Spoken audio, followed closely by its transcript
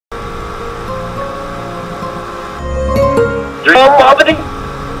You're vomiting?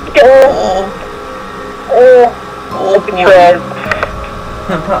 Open your eyes.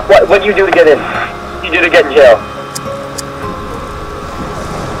 What'd you do to get in? What'd you do to get in jail?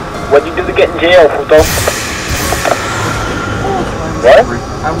 What'd you do to get in jail, Puto? What?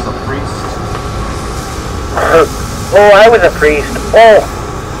 I was a priest. Oh, I was a priest. Oh,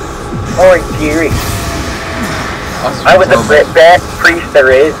 dearie. I was the best priest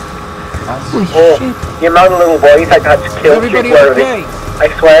there is. The amount of little boys I got killed. Everybody okay? I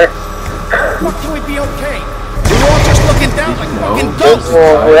swear. What can we be okay? We're all just looking down like fucking ghosts.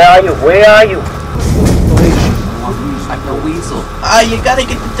 Where are you? Where are you? I'm the weasel. You gotta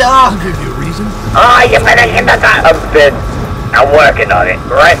get the dog. I'll give you a reason. You better get the dog. I'm working on it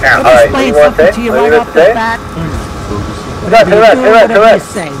right now. Alright, what do you want to say? What do you want to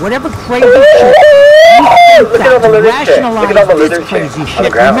say? Whatever crazy shit you look at all the lizard shit. Look at all the lizard shit on the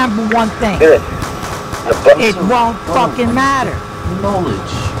ground. Remember one thing. Look at it. It won't fucking matter.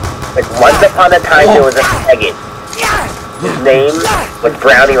 Knowledge. Like once upon a time there was a faggot. His name was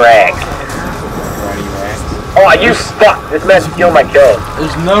Brownie Rags. Brownie Rags? Oh, you fuck! This man stole my kill.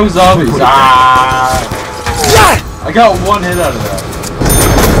 There's no zombies. I got one hit out of that.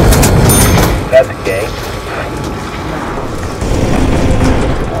 That's gay.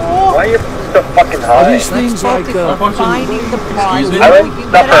 Why are you so fucking high? These things like finding the prize. I went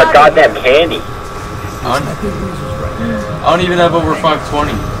stuff for a goddamn candy. I don't even have over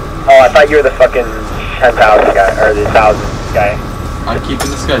 520. Oh, I thought you were the fucking 10,000 guy, or the 1,000 guy. I'm keeping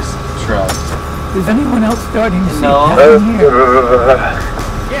this guy's trapped. Is anyone else starting to see No.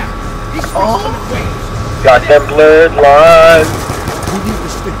 Yeah. Got them blurred lines. We need to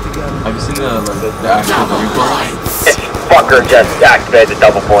stick together. Have you seen the actual replay? This fucker just activated the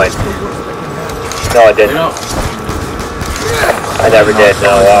double point. No, I didn't. I never did,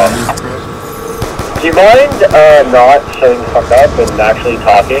 no. Do you mind not shutting the fuck up and actually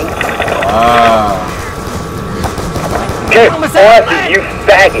talking? Wow. Okay, you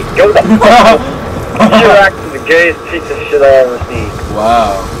faggot, go the fuck. You're actually the gayest piece of shit I ever seen.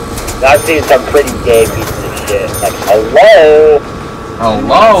 Wow. I've seen some pretty gay pieces of shit. Like, hello?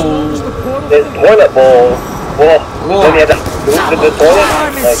 Hello? This toilet bowl. Then you have to move to the toilet?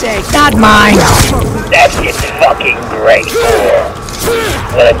 Like, not mine. That shit's fucking great.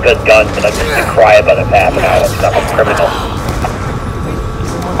 What a good gun, but I'm just gonna cry about it for half an hour because I'm a criminal.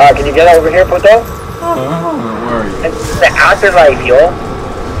 Can you get over here, Puto? Where are you? It's the afterlife, yo.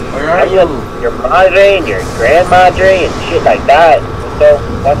 Where are you? Your madre and your grandmadre and shit like that. So,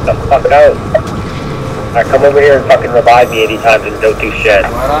 what the fuck out? Alright, come over here and fucking revive me 80 times and don't do shit.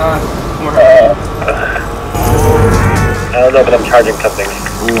 I don't know, but I'm charging something.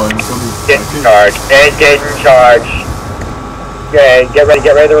 Didn't charge. It didn't charge. Okay, get ready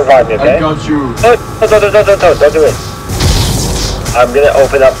to revive me, okay? I got you. Don't do it. I'm gonna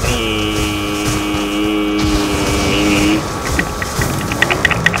open up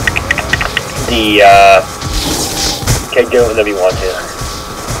okay, do it whenever you want to.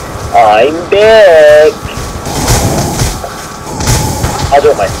 I'm big. I'll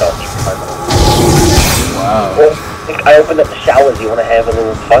do it myself. Wow. Well, I think I opened up the showers. You want to have a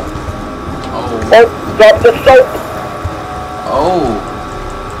little fun? Oh, drop the soap. Oh.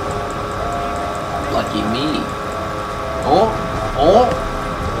 Lucky me. Oh.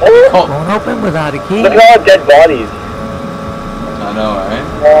 Won't open without a key. Look at all the dead bodies. I know, right?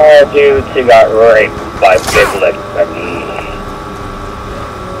 Oh, dudes who got raped by Big Lick.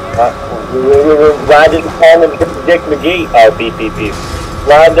 Why did call him Dick McGee? Oh, beep.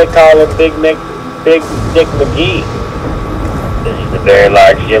 Why did they call him Big Dick McGee? This is a very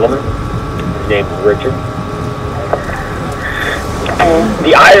large gentleman. His name is Richard.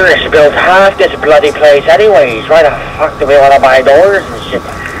 The Irish built half this bloody place anyways. Why the fuck do we want to buy doors and shit?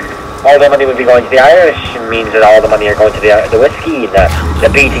 All the money would be going to the Irish. It means that all the money are going to the whiskey and the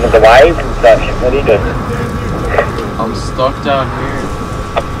beating of the wives and such. What are you doing? I'm stuck down here.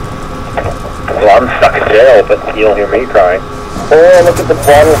 Well, I'm stuck in jail, but you don't hear me crying. Oh, look at the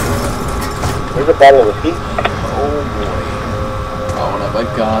bottle. There's a bottle of whiskey. Oh boy. I don't have a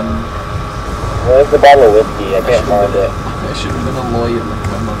gun. Where's the bottle of whiskey? I can't find it. I should have been a lawyer like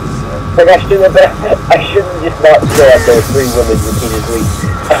my mother said. Like I shouldn't just not show up there 3 women repeatedly.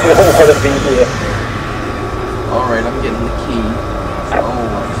 I don't want to be here. Alright, I'm getting the key.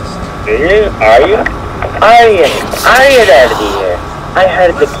 Are you? Are you there to be here? I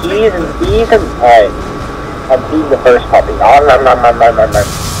heard the keys and these and... Alright. I'm seeing the first puppy. I'm not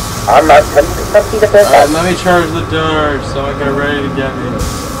see the first puppy. Let me charge the door so I get ready to get me.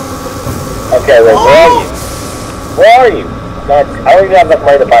 Okay, wait, where are you? Where are you? God, I don't even have enough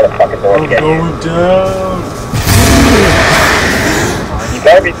money to buy the fucking door to get here. I'm going down.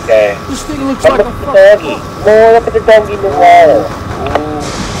 garbage guy. This thing looks Oh, like look a at the fucking... doggy. Oh, look at the doggy in the wall.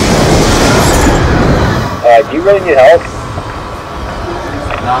 Do you really need help?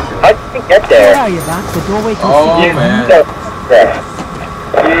 How did you get there? Where are you, Doc? The doorway to Oh, see man.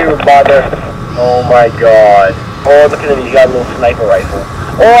 You mother. Oh my god. Oh, look at him. He's got a little sniper rifle.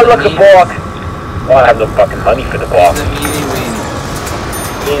 Oh, look at Bork. Oh, I have no fucking money for the Bork.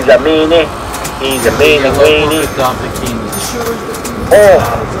 He's a meanie. He's a meanie weenie. Oh,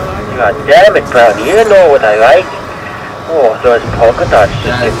 god damn it, Brownie. You know what I like. Oh, those polka dots.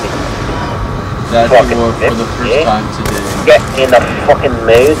 That you wore for the first time today. Get in the fucking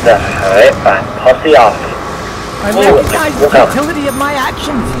mood to rip that pussy off. I recognize the utility of my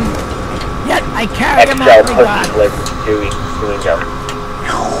actions. Yet I carry them Excel out pussy regardless. like doing them.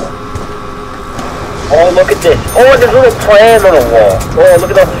 Oh, look at this. Oh, there's a little plant on the wall. Oh,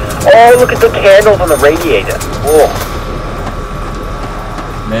 look at the candles on the radiator. Oh.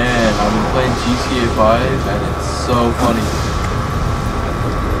 Man, I've been playing GTA 5 and it's so funny.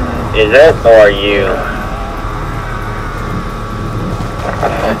 Is it? Or are you?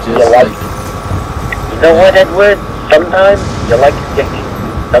 I just You know what, Edward? Sometimes you like Dick.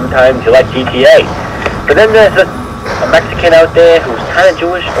 Sometimes you like GTA. But then there's a Mexican out there who's kind of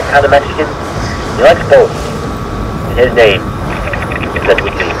Jewish but kind of Mexican. He likes both. And his name is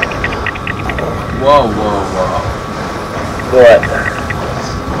Edward Lee. Whoa, whoa, whoa. What?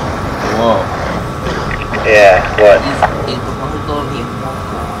 Whoa. Yeah, what?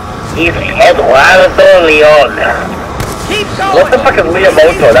 He's Eduardo Leon. Keep going. What's the fucking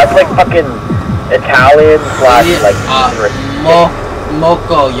Leomoto? That's like fucking Italian slash like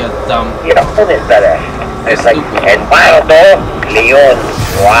Moco, you dumb. you know, what is better? It's like Eduardo Leon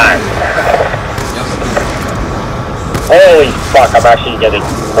Juan. Holy fuck, I'm actually getting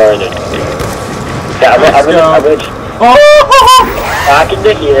murdered. Yeah, I'm gonna back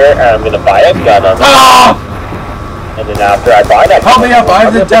into here and I'm gonna buy a gun on that. And then after I buy that, Help me up, I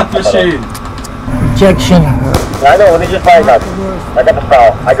have the death machine. Objection. I know, let me just buy a gun. I got the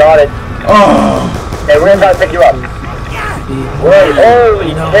spell. I got it. Oh. Hey, we're gonna try to pick you up. Wait,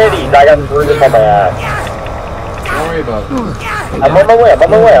 holy titties, I got bruises on my ass. Don't worry about it. I'm on my way. I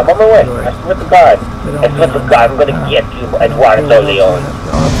swear to God. I'm gonna get you, Eduardo Leon.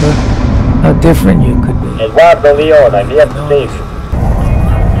 How different you could be. Eduardo Leon, I'm here to save you.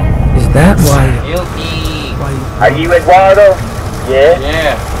 Is that why? Are you Eduardo? Yeah?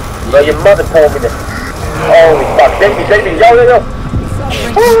 Yeah. Well, your mother told me this. Holy fuck, save me, yo.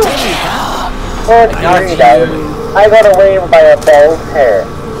 Oh, Got you. I got away by a bald hair.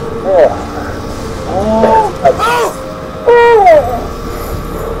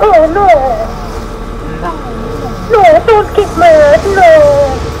 Oh no! No, don't kick my ass, no!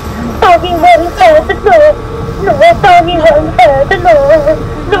 Doggy one head, no! No, doggy one head, no!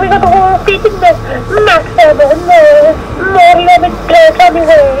 No, we got the whole freaking max ammo, no! More lemon splash on the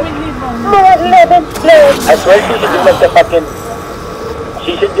way! More lemon splash! I swear she should do like the fucking...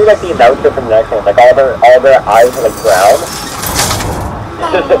 She should do like the announcer from the next one, like all their eyes are like brown.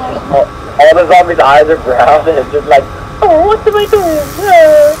 All the zombies' eyes are brown and it's just like, oh, what am I doing?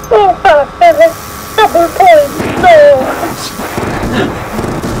 Oh, fuck, double points, no.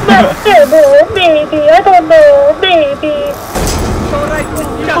 Max ammo, maybe, I don't know, maybe.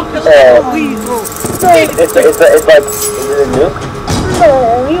 It's like, is it a nuke? No,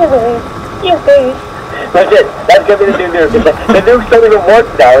 you wait. That's it, that's gonna be the new nuke. It's like, the nukes don't even work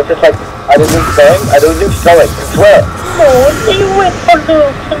now, it's just like, are the nukes going? Are those nukes going? I swear. No, you wait for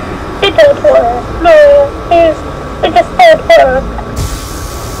nukes. It don't work. No, it just don't work.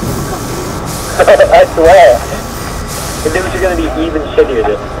 I swear. The nukes are gonna be even shittier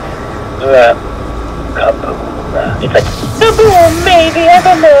than kaboom. It's like kaboom, maybe, I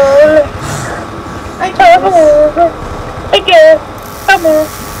don't know. Kaboom. I guess. Kaboom.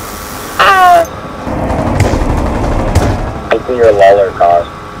 Ah. Look at your Lawler cost.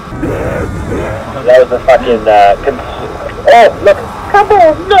 That was the fucking oh, look.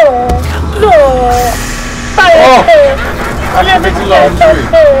 Kaboom, no. Fire pit. Activate the laundry.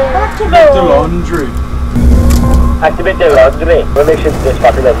 Activate the laundry. We'll make sure this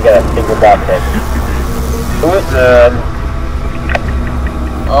fucker doesn't get a single box hit.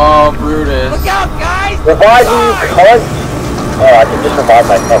 Oh, Brutus. Look out, guys! Revive you, cunt! Oh, I can just revive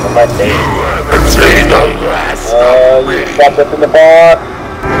myself in my state. You fucked us in the box.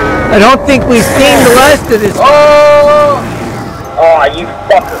 I don't think we've seen the last of this. Oh! Oh, you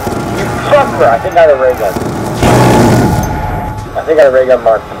fucker. You fucker! I think I had a ray gun. I think I had a ray gun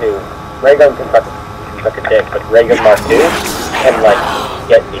Mark II. Ray gun can suck a dick, but ray gun Mark II can, like,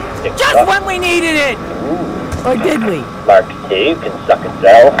 get you stick Just up. when we needed it! Ooh. Or did we? Mark 2 can suck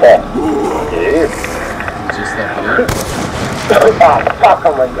itself off. Dude. Just that here. Oh fuck!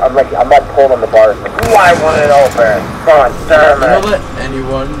 I'm like pulling on the bar. Why won't it open? God damn it! You know that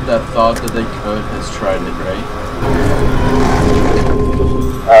anyone that thought that they could has tried it, right?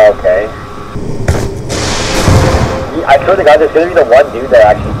 Okay. I swear to God, there's gonna be the one dude that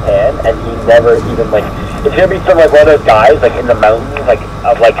actually can, and he never even like. It's gonna be some like one of those guys like in the mountains, like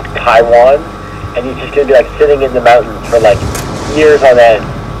of like Taiwan, and he's just gonna be like sitting in the mountains for like years on end,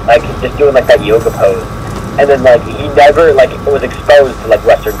 like just doing like that yoga pose. And then like he never like was exposed to like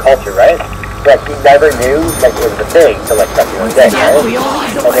Western culture, right? Like he never knew like it was a thing to like suck your own dick, right?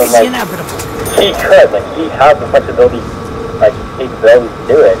 And then like he could, like he has the flexibility, like capability to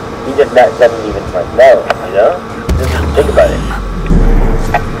do it. He just doesn't even like know, you know? Just think about it.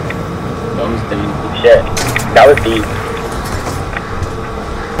 That was deep. Shit, that was deep.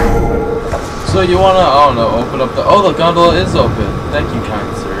 So you wanna, I don't know, open up the, oh the gondola is open. Thank you, kind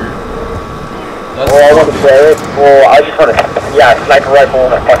sir. That's I want to play it. Well, I just want to, yeah, sniper rifle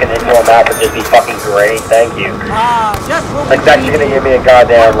on a fucking indoor map would just be fucking great. Thank you. Like that's gonna give me a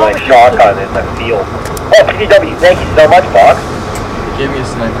goddamn like shotgun in the field. Oh, PCW, thank you so much, Fox. He gave me a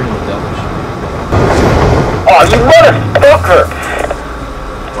sniper in the devil shot. Oh, you motherfucker!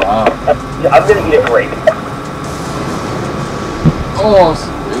 Wow. I'm gonna eat a grape. Oh,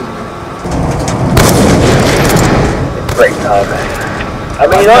 excuse me. It's great time. I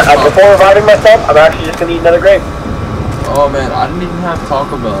mean, you know what? Before reviving myself, I'm actually just gonna eat another grape. Oh man, I didn't even have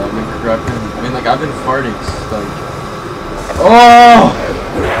Taco Bell. I've been prepping. I mean, like I've been farting. Like, oh!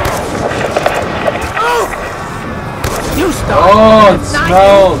 You start. Oh, it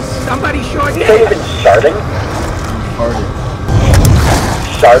smells. Somebody short. You say you've been sharding? Farting.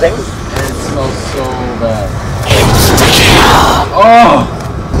 Sharding? And it smells so bad. Oh!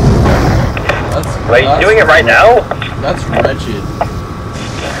 Wait, you doing it right now? That's wretched.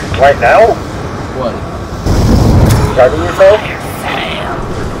 Right now? What? Sharding yourself?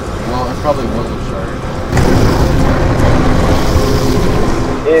 Well, it probably was a shard.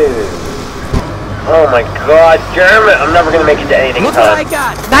 Ew. Oh my god, damn it! I'm never gonna make it to anything in Look what I time.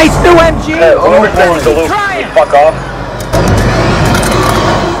 got. Nice new MG. Whoever sent you the loop, Try you it. fuck off.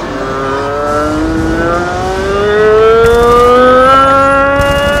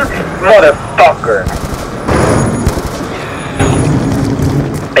 Motherfucker.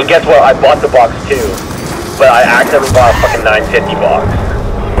 And guess what? I bought the box too, but I accidentally bought a fucking 950 box.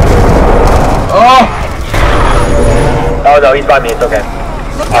 Oh! Oh no, he's by me, it's okay.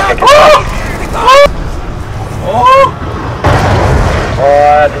 Okay, good. Oh!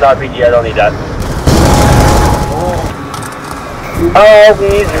 Oh, that's an RPG, I don't need that.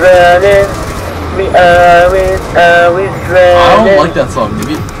 Always running, we always running. I don't like that song.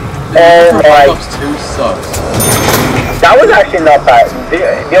 The my... Two sucks. That was actually not bad.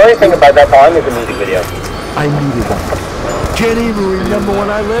 The only thing about that song is the music video. I needed that. Can't even remember when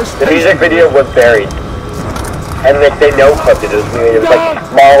I last. The music video was buried. And like they no clipped it. It was weird. It was like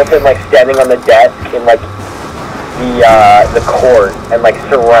Marlton like standing on the desk in like the court and like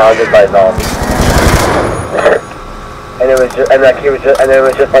surrounded by zombies. And it was just and like it was just and it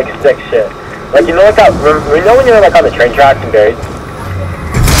was just like sick shit. Like you know like that you know when you're like on the train tracks and buried?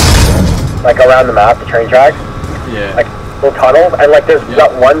 Like around the map, the train tracks? Yeah. Like little tunnels and like there's that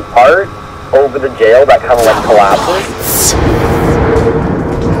one part over the jail that kinda like collapses.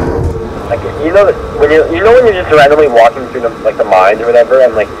 Like you know when you're just randomly walking through the like the mines or whatever,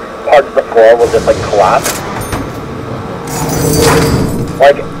 and like parts of the floor will just like collapse.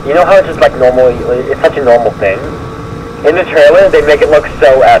 Like you know how it's just like normally it's such a normal thing. In the trailer, they make it look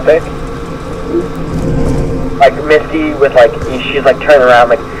so epic. Like Misty with like she's like turning around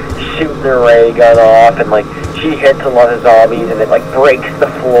like shooting her ray gun off, and like she hits a lot of zombies, and it like breaks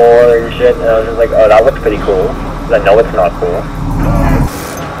the floor and shit. And I was just like, oh, that looks pretty cool. But no, it's not cool.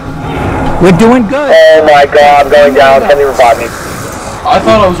 We're doing good. Oh my god, I'm going down. Somebody revive me. I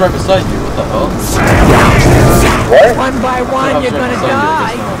thought I was right beside you. What the hell? What? One by one, you're gonna beside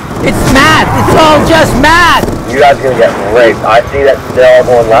die. you It's math. It's all just math. You guys are gonna get raped. I see that they're all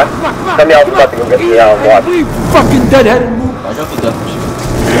going left. Somebody else is about to go get me down and watch. We fucking deadheaded move. I got the death machine.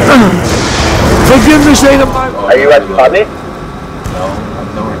 Forgiveness ain't a mine. Oh, Are you ready to find me? No, I'm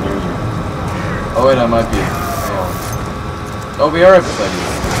nowhere near you. Oh wait, I might be. Oh, we are right beside you.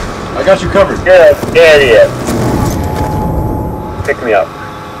 I got you covered. You're an idiot. Pick me up.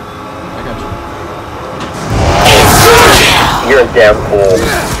 I got you. You're a damn fool.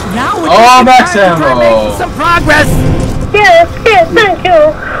 Now we're Oh, max trying to ammo. make some progress. Yes, thank you.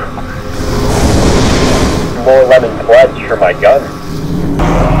 More lemon pledge for my gun.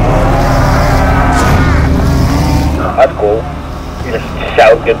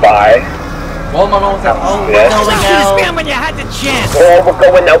 shout goodbye. Well, my mom was like, oh, we're Yes. going out. Man, when you had the chance. Or we're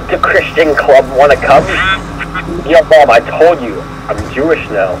going out to Christian club, wanna come? Yo, Mom, I told you, I'm Jewish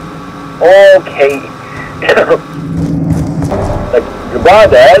now. Okay. Like, goodbye,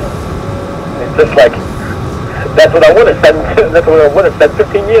 Dad. It's just like, that's what I would have said, that's what I would have said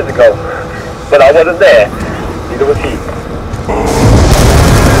 15 years ago. But I wasn't there. Neither was he.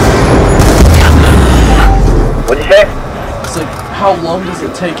 What'd you say? It's like, how long does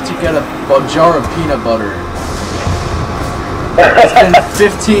it take to get a jar of peanut butter? It's been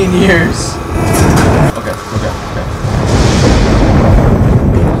 15 years. Okay.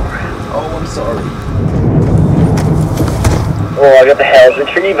 Oh, I'm sorry. Oh, I got the Hell's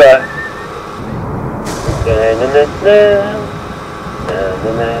Retriever.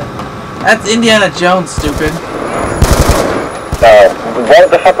 That's Indiana Jones, stupid. What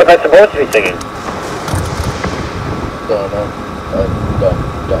the fuck was I supposed to be singing?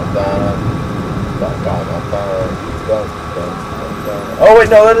 Oh wait,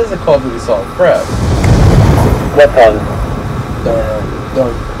 no, that is a Call of Duty song. Crap. What song?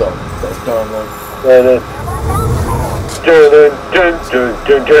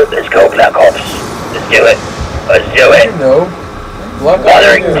 Let's go, Black Ops. Let's do it. Let's do Did it. you know Black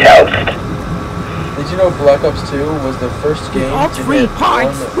Wuthering Ops 2? toast. Did you know Black Ops 2 was the first game all to three hit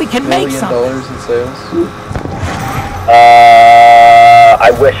parts, $1 we can make billion something. in sales? I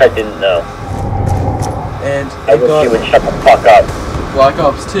wish I didn't know. And I it wish got you would shut the fuck up. Black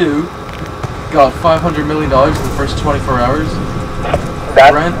Ops 2 got $500 million in the first 24 hours. That's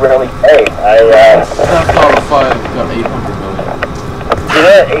Brent? really great. That Auto 5 got $800 million. You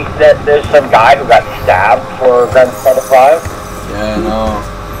know that there's some guy who got stabbed for Grand Theft Auto 5? Yeah, no.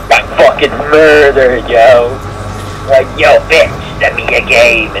 Got fucking murdered, yo. Like, yo, bitch, send me a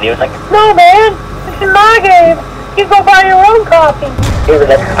game. And he was like, no, man, this is my game. You go buy your own copy. He was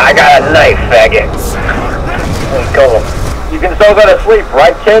like, I got a knife, faggot. Hey, cool. You can still go to sleep,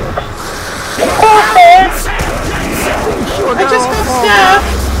 right, kids? Of course, man. I just got stabbed!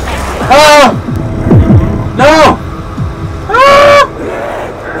 Ah! No! Ah!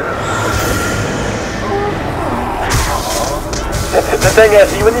 The thing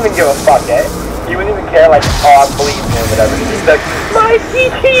is, he wouldn't even give a fuck, eh? He wouldn't even care, like, oh, I'm bleeding or whatever. He's like, my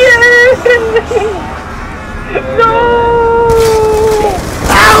PTSD! No!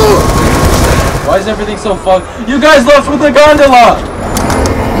 Ow! Why is everything so fucked? You guys left with the gondola!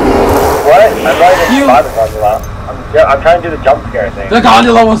 What? I'm not even by the gondola. I'm trying to do the jump scare thing. The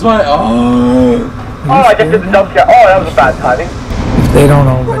gondola was my... Oh! Oh, I just did the jump scare. Oh, that was a bad timing. If they don't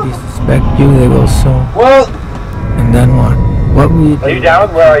already suspect you, they will soon. Well, And then what? What will you do? Are you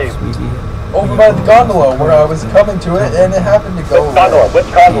down? Where are you? Sweetie? over by the gondola where I was coming to it and it happened to go Which gondola? Which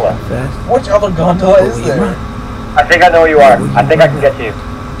gondola? Fast. Which other gondola is there? I think I know where you are. I think I can get to you.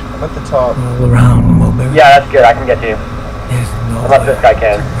 I'm at the top. All around, Mulberry. Yeah, that's good. I can get to you. There's no Unless this guy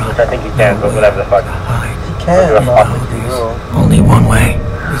can, which I think he can, but whatever the fuck. hide. He can, Fuck. Only one way.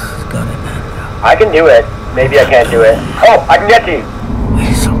 This is gonna end up. I can do it. Maybe I can't do it. Oh, I can get to you.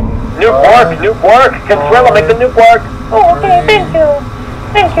 Weasel. Nuke work. Nuke work. Consuelo, make the nuke work. Oh, okay. Thank you.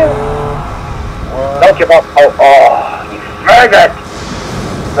 Thank you. Don't give up. Oh, you faggot.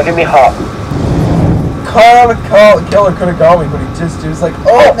 Look at me hop. Killer could have got me, but he was like,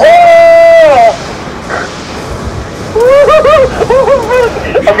 oh,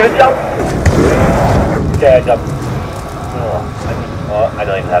 I'm gonna jump. Okay, I jumped. I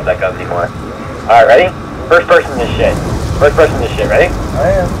don't even have that gun anymore. Alright, ready? First person this shit. First person this shit, ready?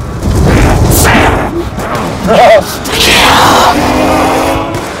 I am.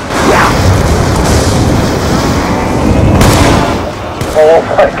 Oh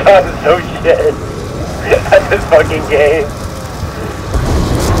my god, it's so shit. At this fucking game.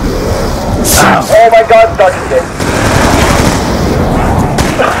 Oh my god, such shit.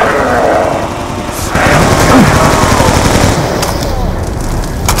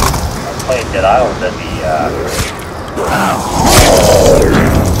 I'm playing Dead Island at the,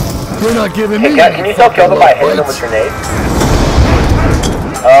 You're not giving Hey, me can you still kill them by hitting them with grenades?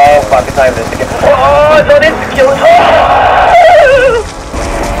 Oh, fuck, it's not even instant kill. Oh, it's not instant kill.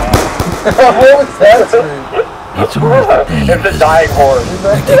 What was that? It's one of the things It's a dying horse.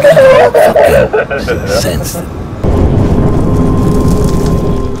 I think I sense that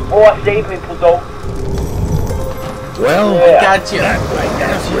Oh, save me, Pluto. Well, Yeah. Gotcha.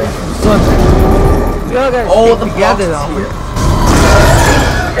 We all gotta Oh, stick the together, box though. is here.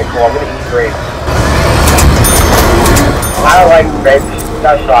 Okay, cool, I'm gonna eat grapes. I don't like grapes.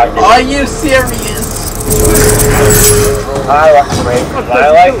 That's shot. Are you serious? I like grapes. I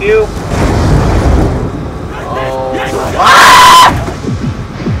like you. Oh. Ah!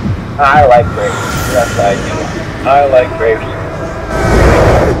 I like grapes. Yes, I do. I like grapes.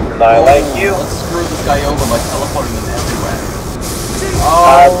 And I like you. Let's screw this guy over by teleporting him everywhere.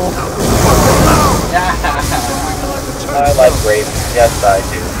 Oh. I like grapes. Yes, I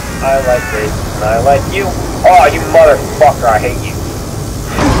do. I like grapes. And I like you. Oh, you motherfucker. I hate you.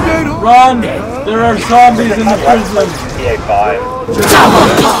 Run! There are zombies in the prison! PA5.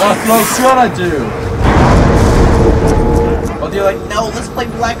 What else should I do? Well, you're like, no, let's play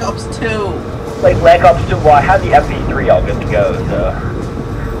Black Ops 2! Play Black Ops 2. Well, I have the MP3 all good to go, so...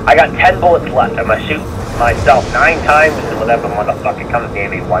 I got 10 bullets left. I'm gonna shoot myself 9 times, and whatever motherfucker comes near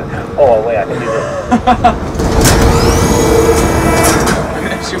me one. Oh, wait, I can do this. I'm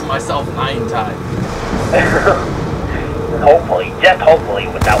gonna shoot myself 9 times. Hopefully, just hopefully,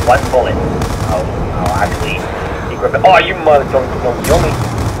 with that one bullet, I'll actually equip it. Oh, you mother! Don't kill me!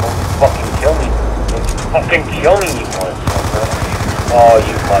 Don't fucking kill me! Don't fucking kill me, you motherfucker! Oh,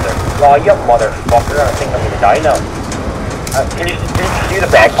 you motherfucker! I think I'm gonna die now. Can you see the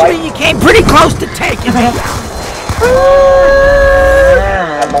bagpipe? Actually, you came pretty close to taking me.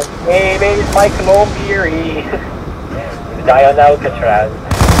 My name is Michael O'Beery. You die on Alcatraz.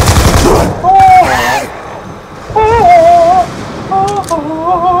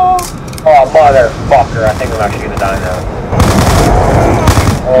 Oh, motherfucker, I think I'm actually gonna die now.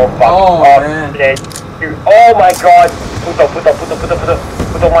 Oh, fuck. Oh, man. Shit. Oh, my God. Put the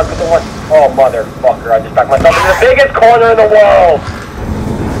one. Oh, motherfucker, I just backed myself in the biggest corner in the world.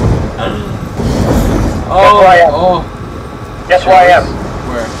 Guess where I am? Guess where I am?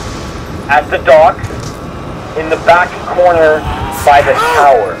 Where? At the dock, in the back corner by the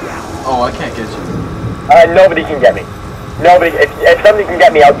tower. Oh, I can't get you. Nobody can get me. Nobody. If somebody can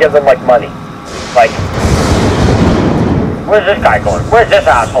get me, I'll give them like money. Like, where's this guy going? Where's this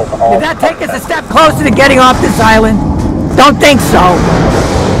asshole going? Did that take us a step closer to getting off this island? Don't think so.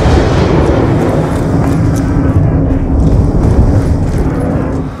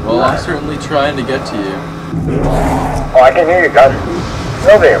 Well, I'm certainly trying to get to you. Oh, I can hear your gun.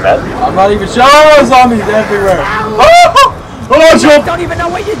 Get over here, man. I'm not even sure. Oh, zombies everywhere. Oh, jump! Don't even know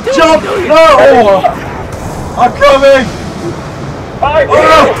what you're doing. Jump! No! Oh, I'm coming! I'm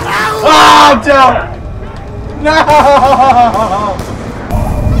down! No!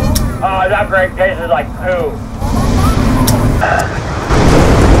 Oh, that break tastes like poo.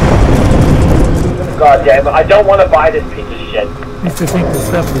 God damn it, I don't want to buy this piece of shit. Used to think this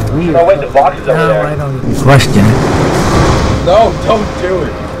stuff was weird. Oh wait, the box is over Now there. I don't even question it. No, don't do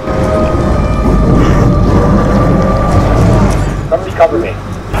it. Somebody cover me.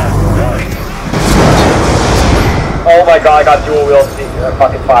 Oh my god, I got dual wheels,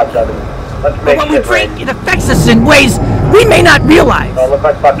 fucking 5.7. Let's make But when we shit drink, right. it affects us in ways we may not realize. Oh, look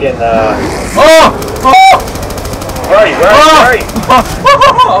like fucking, Oh! Where are you? Where are you?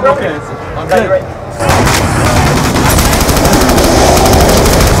 I'm okay. I'm Got you good. right.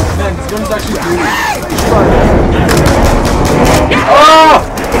 Man, this gun's actually good.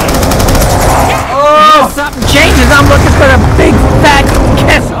 If something changes, I'm looking for a big fat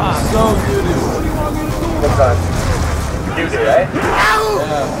kiss off. So doo-doo. What time? You do, eh?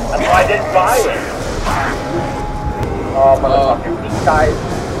 Yeah. That's why I didn't buy it. Oh, motherfucker. These guys.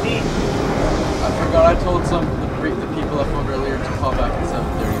 These. I forgot I told the people I phoned earlier to call back at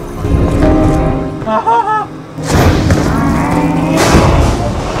 7:30.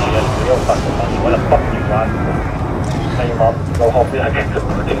 That's real fucking money. What the fuck you want? Tell your mom to go home. Be like,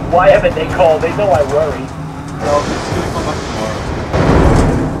 why haven't they called? They know I worry. No, it's gonna come back tomorrow.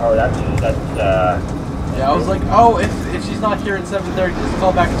 Oh, that's Yeah, I was like, oh, if she's not here at 7:30, just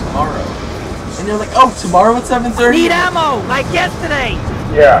call back tomorrow. And you're like, oh, tomorrow at 7:30? Need ammo, like yesterday.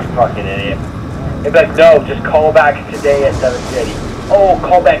 Yeah, fucking idiot. They'd be like, no, just call back today at 7:30. Oh,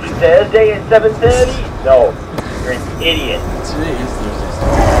 call back Thursday at 7:30? No, you're an idiot. Today is Thursday.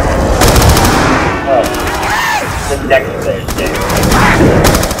 Oh, the next Thursday.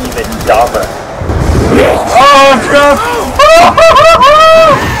 Even dumber. Oh, crap!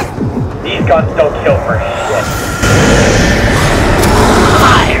 These guns don't kill for shit.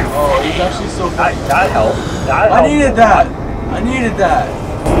 Oh, he's actually so funny. That helped. That helped. I needed that. I needed that.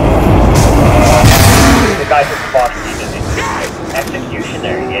 The guy from Fox even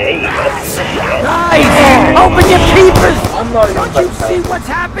executioner. Yay, what a piece of shit. Guys, open your peepers. I'm not even Don't you see what's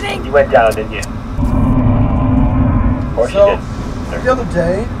happening? You went down, didn't you? Of course So, you did. the other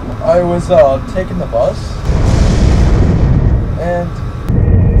day, I was taking the bus, and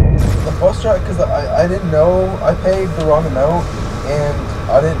the bus driver, because I didn't know, I paid the wrong amount, and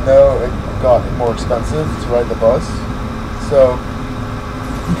I didn't know it got more expensive to ride the bus. So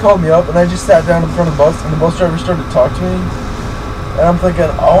he called me up, and I just sat down in front of the bus, and the bus driver started to talk to me, And I'm thinking,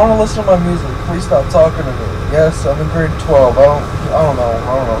 I want to listen to my music. Please stop talking to me. Yes, I'm in grade 12. I don't know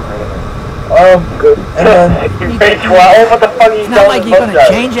what grade I'm in. And then grade 12? What the fuck are you It's not like you're gonna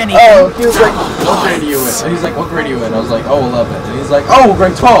change anything. oh, he was like, What grade are you in? And he's like, what grade are you in? I was like, oh, 11. And he's like, oh,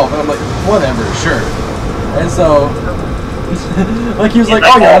 grade 12. And I'm like, whatever, sure. And so, like, he was like,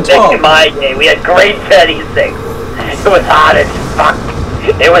 oh, you're on 12. In my day, we had grade 36. It was hot as fuck.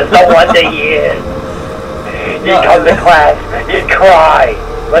 It was the one day year. You'd come to class, you'd cry.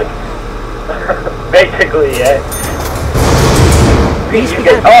 Like, basically, yeah.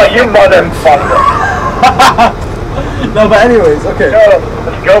 Oh, you motherfucker. No, but anyways, okay.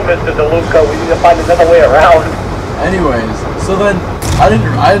 Let's go, Mr. DeLuca. We need to find another way around. Anyways, so then I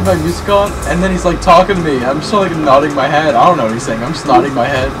had my music on, and then he's like talking to me. I'm just like nodding my head. I don't know what he's saying. I'm just nodding my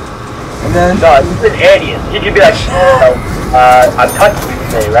head. And then no, he's an idiot. You could be like, I'm touching you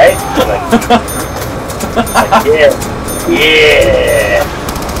today, right? Like, yeah.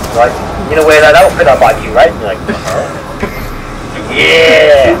 Like, you know, wear that outfit I bought you, right? And you're like,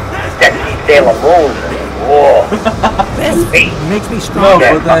 yeah, sexy Sailor Moon. Whoa. This makes me no,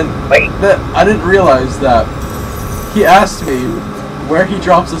 stronger. but then I didn't realize that he asked me where he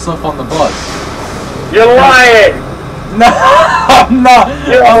drops us off on the bus. You're lying. No, I'm not.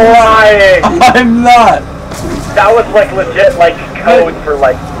 You're lying. I'm not. That was like legit, like code for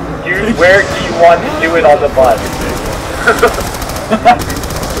like, dude, where do you want to do it on the bus?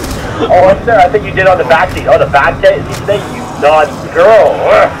 Oh, what's there? I think you did on the back seat. Oh, the back seat? You naughty girl.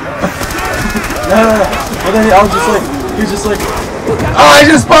 No. But then I was just like, he was just like, oh, I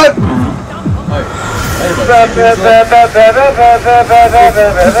just put.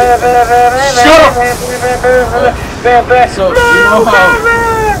 So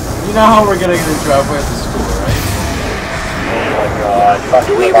you know how we're gonna get a driveway at the school, right? Oh my god,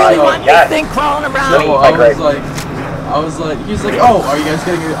 fucking We really want this thing crawling around. So I was like, he's like, oh, are you guys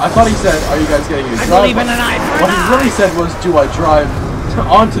getting a, I thought he said, are you guys getting a driveway? I believe in an eye for What an he eye. really said was, do I drive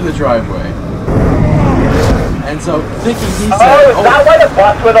onto the driveway? And so thinking he said, oh, is that why the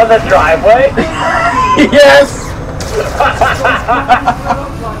bus went on the driveway? yes!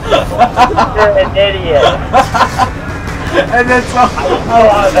 You're an idiot. And then so I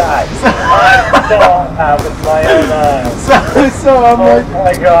saw that. I saw that with my own eyes. so I'm Oh like,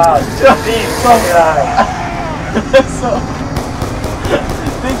 my god. These fucking eyes. so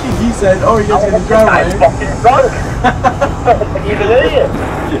thinking he said, oh, you guys getting a driveway? I'm fucking drunk. He's an idiot.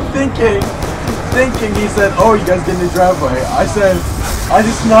 Thinking he said, oh, you guys getting a driveway? I said, I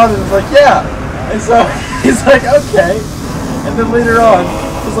just nodded and was like, yeah. And so he's like, okay. And then later on,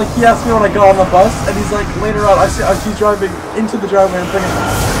 it was like, he asked me when I got on the bus, and he's like, later on, I keep driving into the driveway and thinking,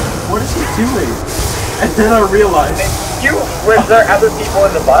 what is he doing? And then I realized. Were there other people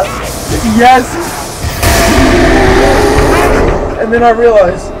in the bus? Yes. And then I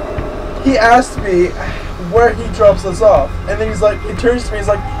realized, he asked me where he drops us off. And then he's like, he turns to me, he's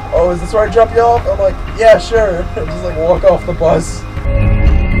like, oh, is this where I drop you off? I'm like, yeah, sure. And just like walk off the bus.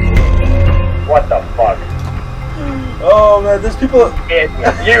 What the fuck? Oh man, there's people. You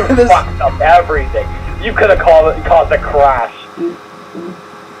fucked up everything. You could have caused a crash.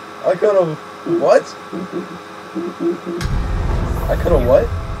 I could have what? I could have what?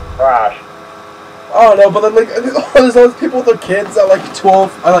 Crash. I don't know, but then like there's all those people with their kids at like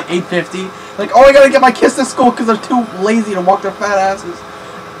 12, At like 8:50. Like, oh, I gotta get my kids to school because they're too lazy to walk their fat asses.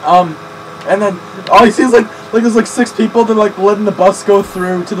 And then all you see is like there's like 6 people. They're like letting the bus go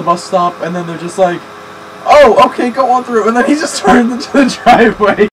through to the bus stop, and then they're just like, oh, okay, go on through. And then he just turns into the driveway.